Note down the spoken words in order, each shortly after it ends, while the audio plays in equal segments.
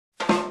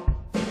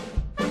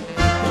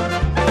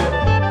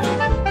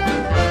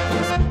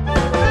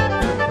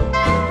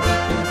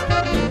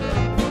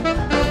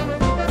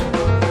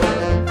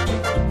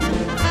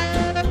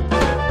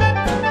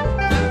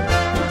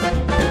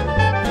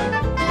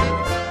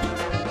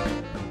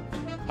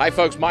Hi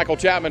folks, Michael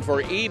Chapman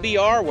for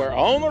EBR. We're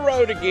on the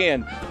road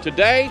again.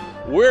 Today,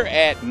 we're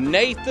at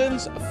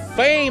Nathan's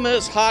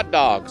Famous Hot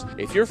Dogs.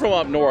 If you're from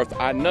up north,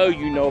 I know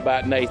you know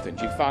about Nathan's.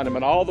 You find them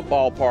in all the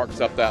ballparks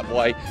up that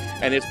way,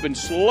 and it's been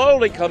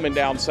slowly coming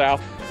down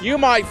south. You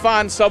might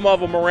find some of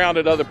them around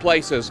at other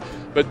places,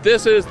 but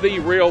this is the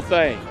real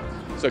thing.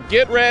 So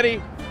get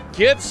ready,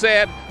 get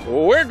set.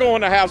 We're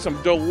going to have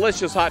some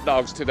delicious hot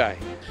dogs today.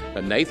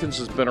 Now, Nathan's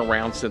has been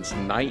around since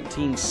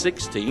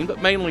 1916, but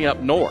mainly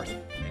up north.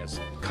 As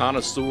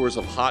connoisseurs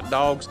of hot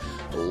dogs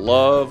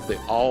love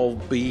the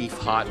all-beef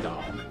hot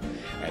dog.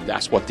 And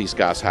that's what these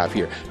guys have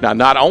here. Now,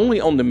 not only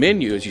on the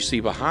menu, as you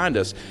see behind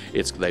us,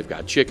 they've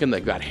got chicken,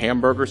 they've got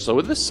hamburgers, so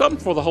this is something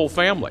for the whole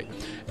family.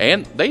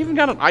 And they even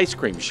got an ice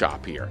cream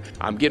shop here.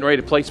 I'm getting ready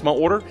to place my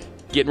order,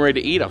 getting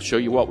ready to eat. I'll show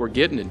you what we're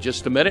getting in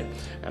just a minute.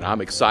 And I'm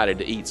excited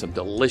to eat some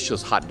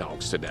delicious hot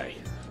dogs today.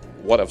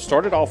 What I've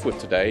started off with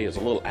today is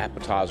a little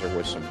appetizer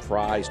with some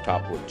fries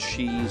topped with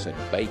cheese and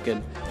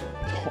bacon.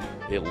 Oh,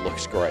 it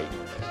looks great.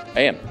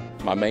 And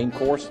my main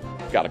course,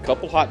 got a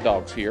couple hot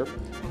dogs here,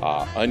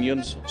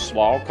 onions,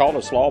 slaw, called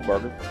a slaw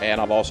burger,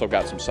 and I've also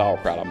got some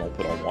sauerkraut I'm gonna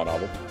put on one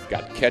of them.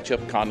 Got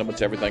ketchup,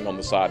 condiments, everything on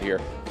the side here,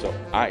 so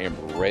I am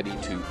ready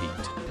to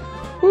eat.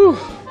 Whew,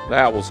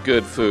 that was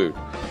good food.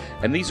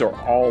 And these are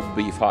all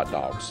beef hot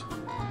dogs.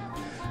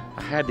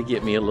 I had to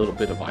get me a little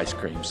bit of ice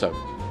cream, so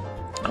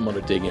I'm going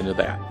to dig into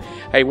that.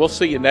 Hey, we'll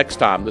see you next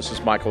time. This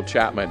is Michael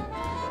Chapman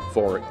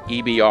for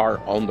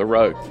EBR on the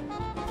road.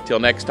 Till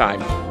next time.